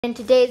In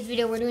today's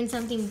video, we're doing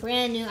something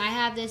brand new. I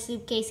have this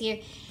suitcase here.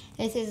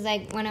 This is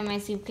like one of my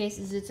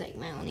suitcases. It's like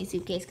my only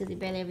suitcase because I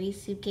barely ever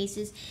use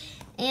suitcases.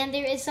 And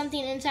there is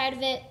something inside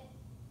of it.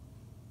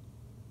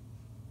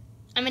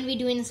 I'm going to be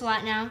doing this a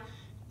lot now.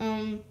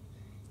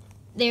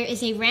 There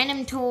is a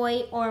random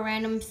toy or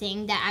random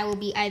thing that I will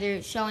be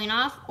either showing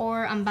off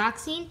or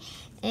unboxing.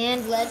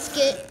 And let's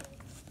get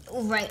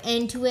right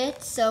into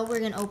it. So we're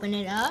going to open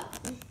it up.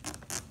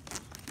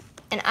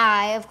 And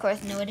I, of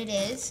course, know what it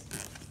is.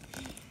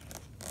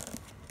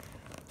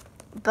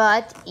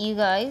 But you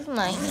guys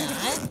might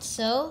not.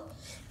 So,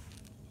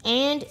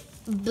 and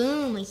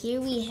boom, here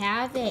we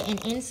have it.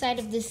 And inside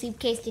of the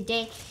suitcase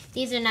today,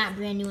 these are not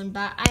brand new and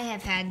bought. I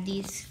have had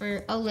these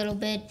for a little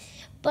bit,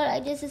 but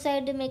I just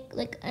decided to make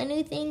like a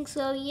new thing.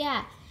 So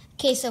yeah.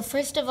 Okay, so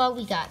first of all,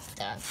 we got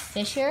the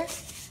Fisher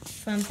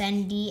from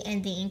Fendi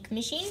and the Ink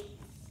Machine.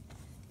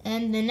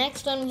 And the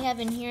next one we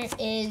have in here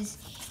is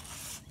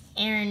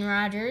Aaron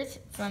Rodgers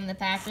from the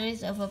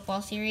Packers, the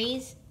football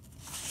series.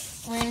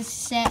 We're going to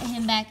set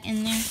him back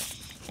in there,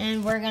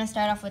 and we're going to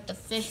start off with the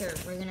Fisher.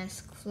 We're going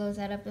to close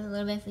that up a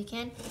little bit if we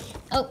can.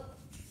 Oh,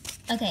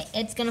 okay,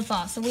 it's going to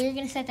fall. So we're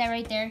going to set that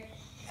right there,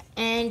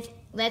 and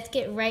let's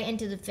get right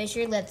into the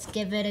Fisher. Let's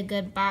give it a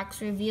good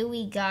box review.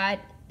 We got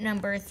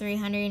number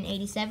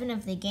 387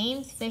 of the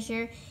games.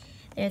 Fisher,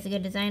 there's a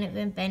good design of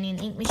it. Fendi and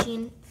the Ink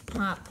Machine,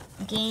 Pop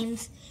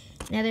Games.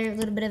 Another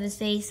little bit of his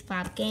face,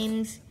 Pop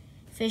Games.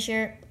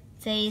 Fisher,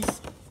 face,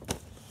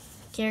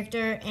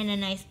 character, and a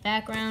nice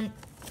background.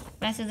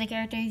 Rest of the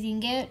characters you can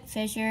get: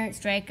 Fisher,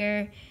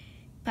 Striker,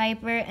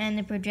 Piper, and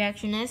the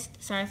Projectionist.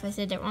 Sorry if I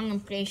said that wrong. I'm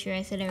pretty sure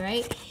I said it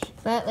right.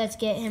 But let's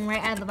get him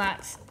right out of the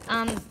box.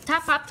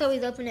 Top Pop's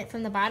always open it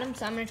from the bottom,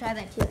 so I'm going to try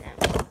that too now.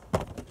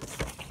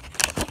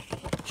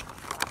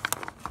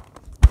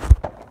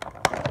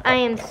 I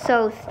am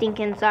so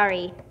stinking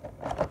sorry.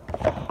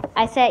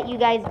 I set you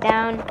guys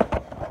down.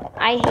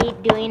 I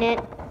hate doing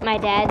it. My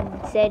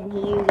dad said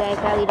you guys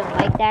probably don't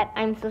like that.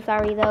 I'm so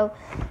sorry though.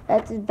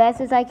 That's as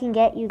best as I can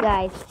get, you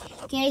guys.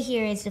 Okay,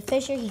 here is the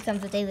Fisher. He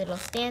comes with a little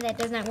stand that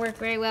does not work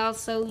very well.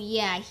 So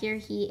yeah, here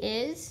he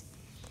is.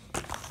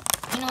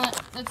 You know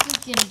what? Let's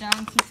just get it down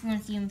in case you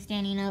want to see him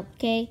standing up,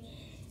 okay?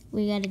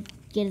 We got to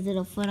get his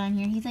little foot on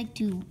here. He's like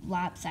too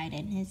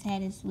lopsided. His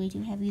head is way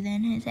too heavy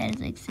then. His head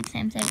is like 6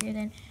 times heavier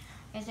than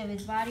the rest of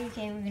his body.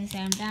 Okay, we're going to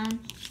set him down.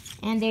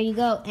 And there you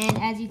go. And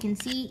as you can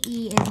see,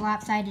 he is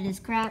lopsided as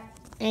crap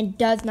and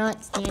does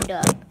not stand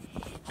up.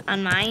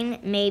 On mine,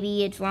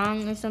 maybe it's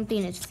wrong or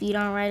something, his feet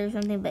aren't right or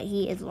something, but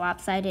he is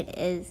lopsided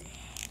as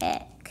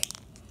heck.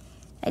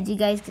 As you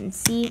guys can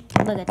see,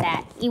 look at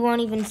that. He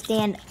won't even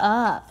stand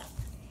up.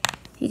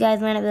 You guys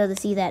might not be able to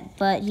see that,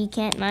 but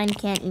mine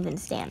can't even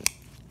stand.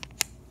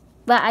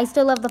 But I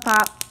still love the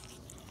Pop.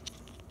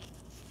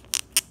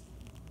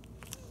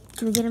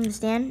 Can we get him to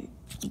stand?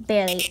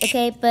 Barely.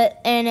 Okay,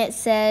 and it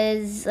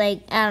says,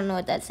 like, I don't know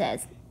what that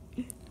says.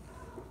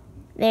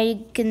 There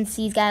you can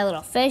see he's got a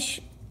little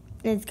fish.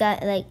 It's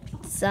got like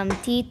some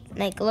teeth,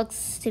 like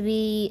looks to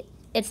be,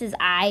 it's his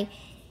eye.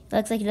 It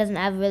looks like he doesn't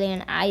have really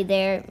an eye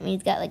there.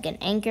 He's got like an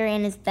anchor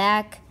in his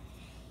back.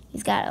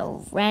 He's got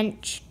a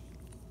wrench.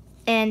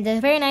 And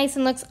it's very nice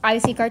and looks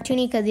obviously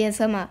cartoony because he has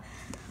some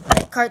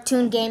like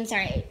cartoon games.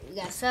 Alright, we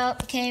got so,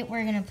 okay,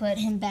 we're going to put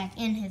him back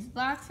in his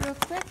box real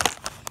quick.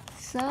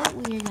 So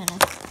we're going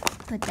to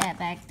put that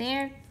back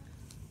there.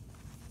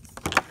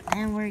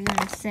 And we're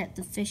going to set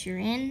the Fisher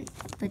in.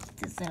 Put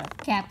this little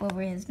cap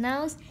over his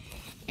nose.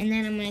 And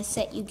then I'm going to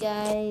set you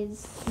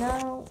guys.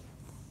 No.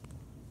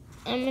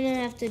 I'm going to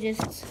have to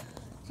just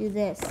do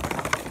this.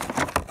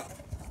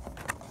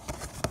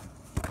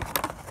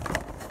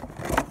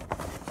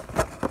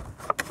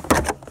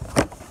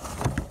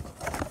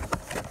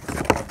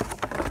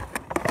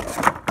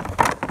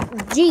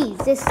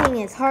 Jeez, this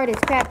thing is hard as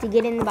crap to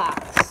get in the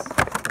box.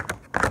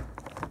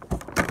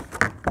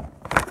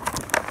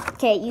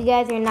 Okay, you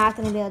guys are not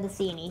going to be able to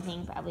see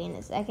anything probably in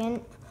a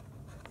second.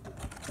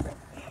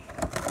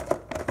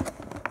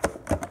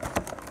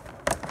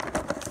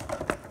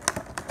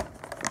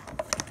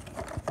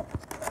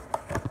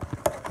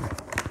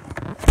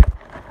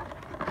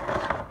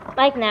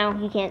 Like now,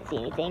 you can't see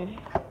anything.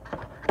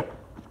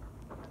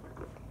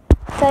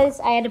 Because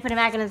I had to put it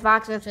back in his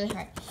box, so it's really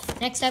hard.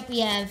 Next up,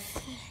 we have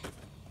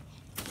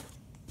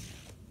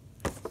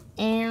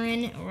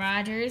Aaron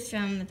Rodgers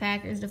from the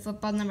Packers, the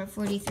football number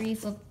 43.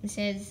 It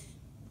says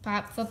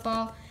Pop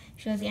Football.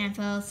 Shows the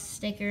NFL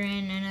sticker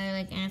and another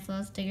like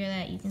NFL sticker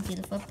that you can see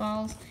the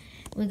footballs.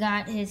 We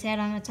got his head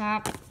on the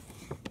top.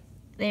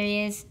 There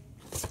he is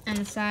on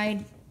the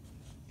side.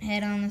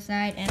 Head on the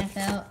side.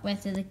 NFL.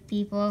 Rest of the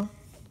people.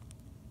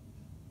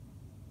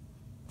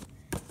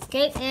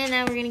 Okay, and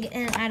now we're going to get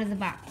him out of the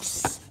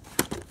box.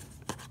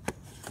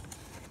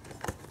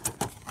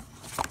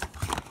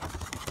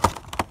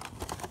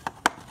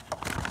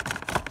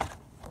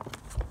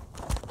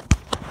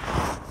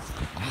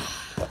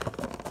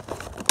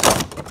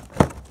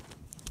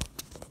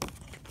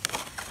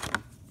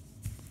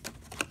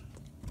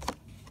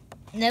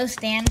 No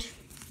stand.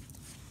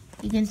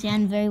 You can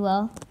stand very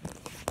well.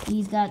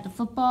 He's got the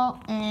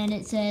football, and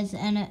it says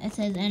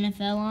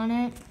NFL on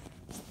it.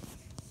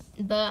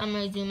 But I'm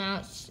gonna zoom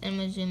out. I'm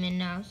gonna zoom in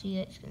now so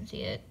you guys can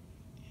see it.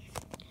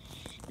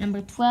 Number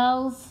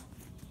 12,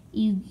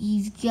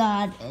 he's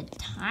got a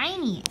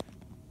tiny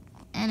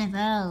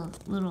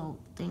NFL little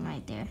thing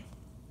right there.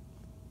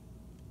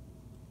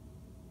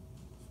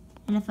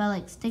 NFL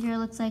like sticker,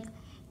 looks like.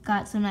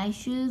 Got some nice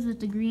shoes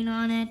with the green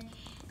on it.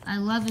 I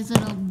love his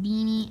little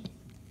beanie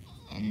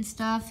and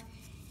stuff.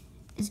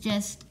 It's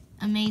just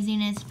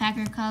amazing. It's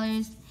Packer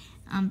colors.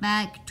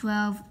 Back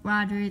 12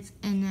 Rodgers,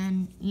 and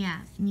then yeah,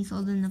 and he's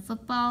holding the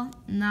football,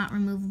 not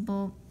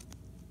removable.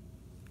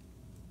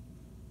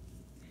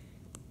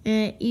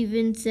 And it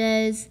even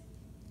says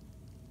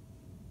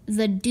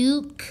the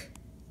Duke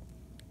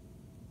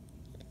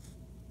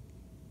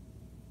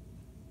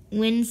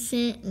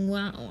Winston.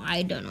 Well,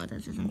 I don't know what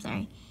this is. I'm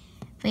sorry,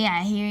 but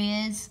yeah, here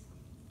he is.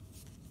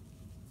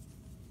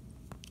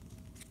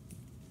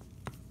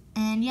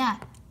 And yeah,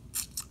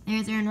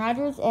 there's Aaron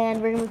Rodgers,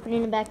 and we're gonna be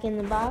putting him back in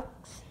the box.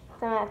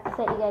 So I'm gonna have to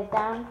set you guys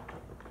down.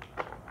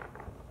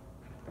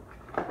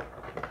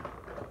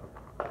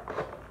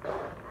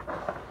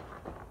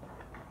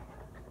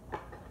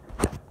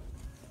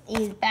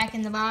 He's back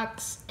in the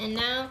box, and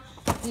now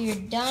we are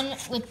done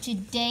with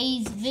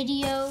today's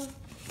video.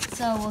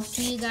 So we'll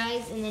see you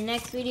guys in the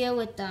next video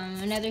with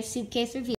another suitcase review.